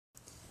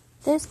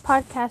This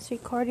podcast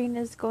recording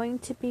is going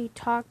to be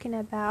talking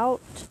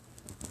about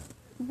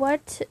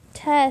what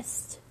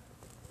test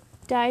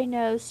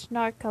diagnosed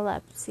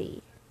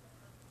narcolepsy.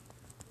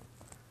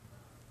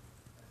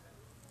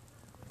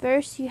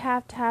 First, you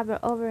have to have an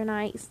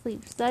overnight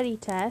sleep study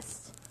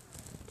test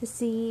to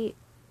see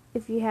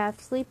if you have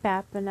sleep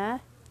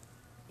apnea.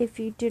 If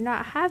you do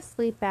not have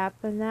sleep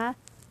apnea,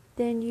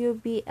 then you'll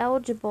be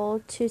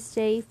eligible to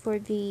stay for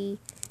the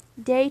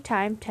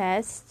daytime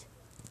test,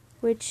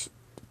 which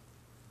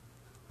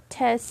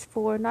tests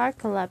for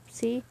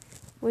narcolepsy,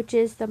 which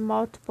is the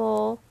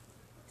multiple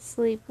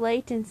sleep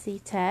latency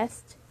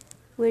test,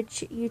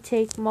 which you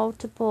take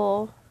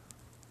multiple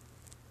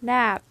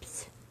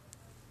naps,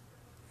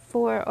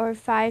 4 or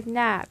 5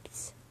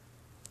 naps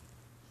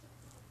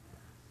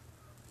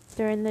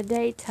during the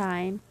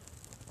daytime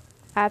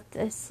at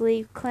the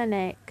sleep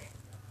clinic,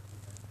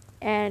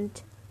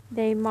 and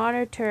they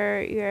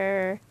monitor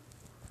your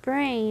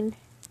brain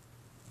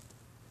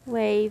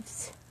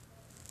waves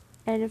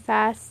and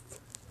fast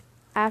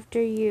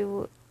after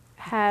you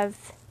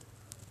have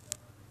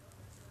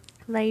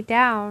laid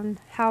down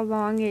how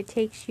long it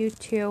takes you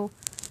to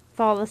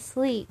fall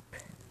asleep.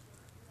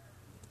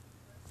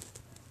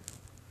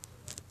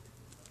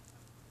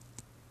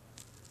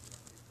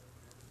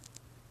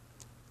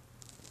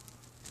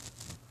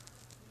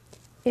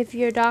 If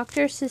your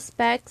doctor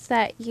suspects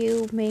that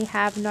you may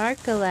have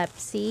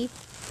narcolepsy,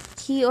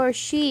 he or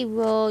she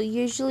will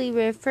usually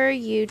refer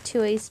you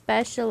to a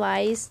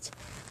specialized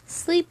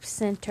sleep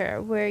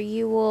center where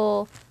you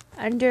will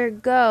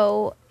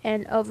undergo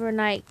an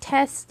overnight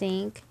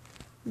testing.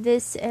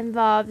 This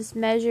involves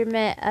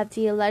measurement of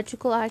the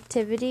electrical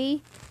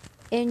activity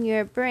in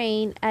your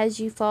brain as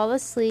you fall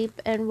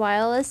asleep, and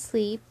while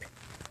asleep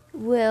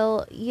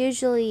will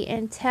usually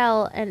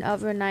entail an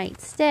overnight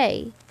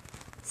stay.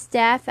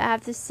 Staff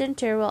at the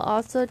center will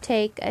also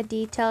take a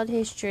detailed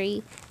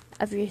history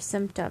of your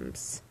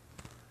symptoms,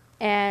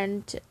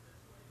 and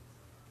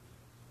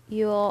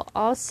you'll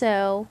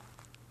also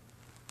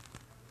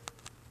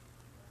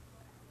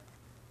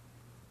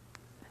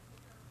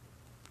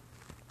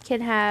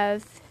can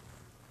have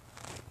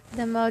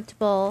the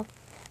multiple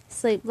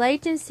sleep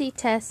latency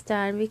test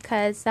done,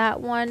 because that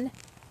one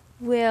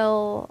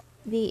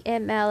the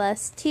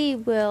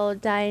MLST will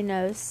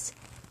diagnose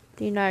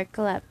the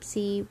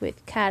narcolepsy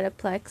with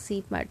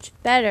cataplexy much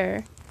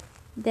better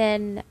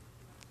than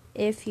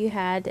if you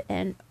had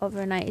an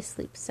overnight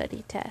sleep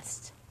study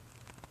test.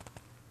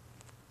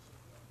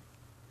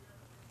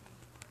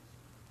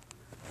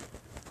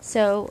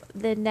 So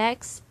the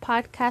next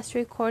podcast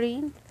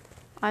recording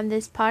on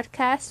this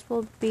podcast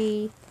will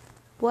be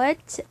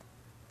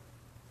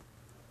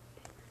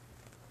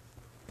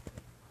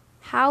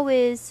how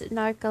is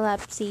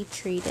narcolepsy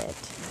treated?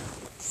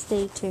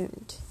 Stay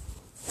tuned.